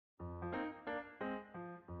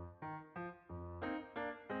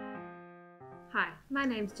Hi, my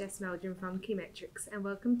name's Jess Meldrum from QMetrix and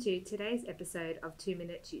welcome to today's episode of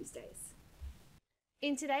 2-Minute Tuesdays.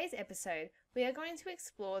 In today's episode, we are going to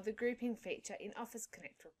explore the grouping feature in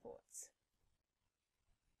OfficeConnect reports.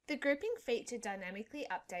 The grouping feature dynamically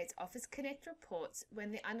updates OfficeConnect reports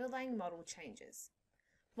when the underlying model changes.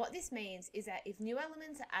 What this means is that if new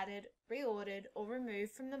elements are added, reordered, or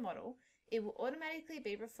removed from the model, it will automatically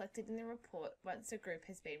be reflected in the report once the group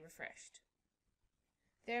has been refreshed.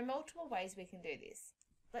 There are multiple ways we can do this.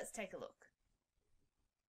 Let's take a look.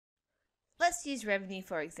 Let's use revenue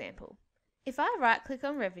for example. If I right-click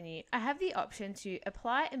on revenue, I have the option to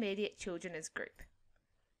apply immediate children as group.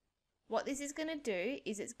 What this is going to do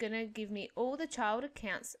is it's going to give me all the child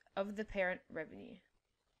accounts of the parent revenue.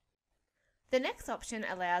 The next option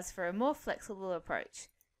allows for a more flexible approach.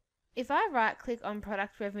 If I right-click on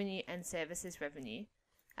product revenue and services revenue,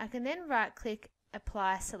 I can then right-click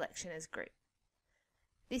apply selection as group.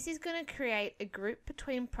 This is going to create a group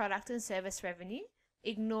between product and service revenue,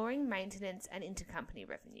 ignoring maintenance and intercompany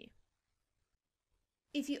revenue.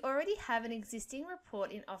 If you already have an existing report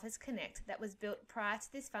in OfficeConnect that was built prior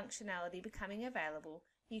to this functionality becoming available,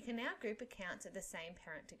 you can now group accounts of the same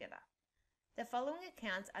parent together. The following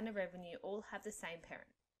accounts under revenue all have the same parent.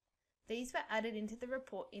 These were added into the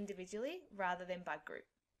report individually rather than by group.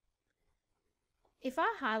 If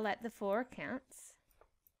I highlight the 4 accounts,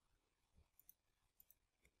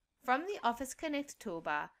 from the OfficeConnect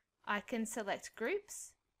toolbar, I can select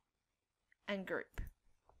Groups and Group.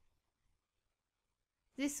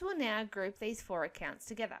 This will now group these 4 accounts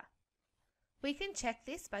together. We can check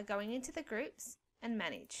this by going into the Groups and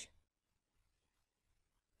Manage.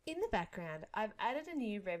 In the background, I've added a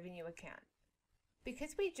new revenue account.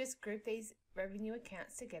 Because we just grouped these revenue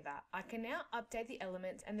accounts together, I can now update the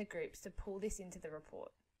elements and the groups to pull this into the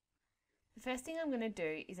report. The first thing I'm going to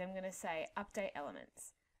do is I'm going to say Update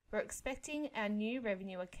Elements. We're expecting our new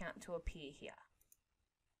revenue account to appear here.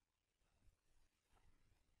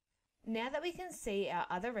 Now that we can see our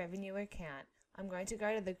other revenue account, I'm going to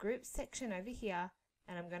go to the Groups section over here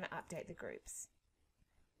and I'm going to update the groups.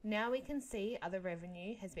 Now we can see other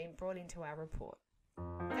revenue has been brought into our report.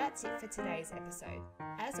 That's it for today's episode.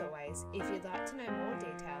 As always, if you'd like to know more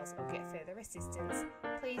details or get further assistance,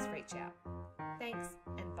 please reach out. Thanks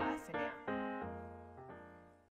and bye for now.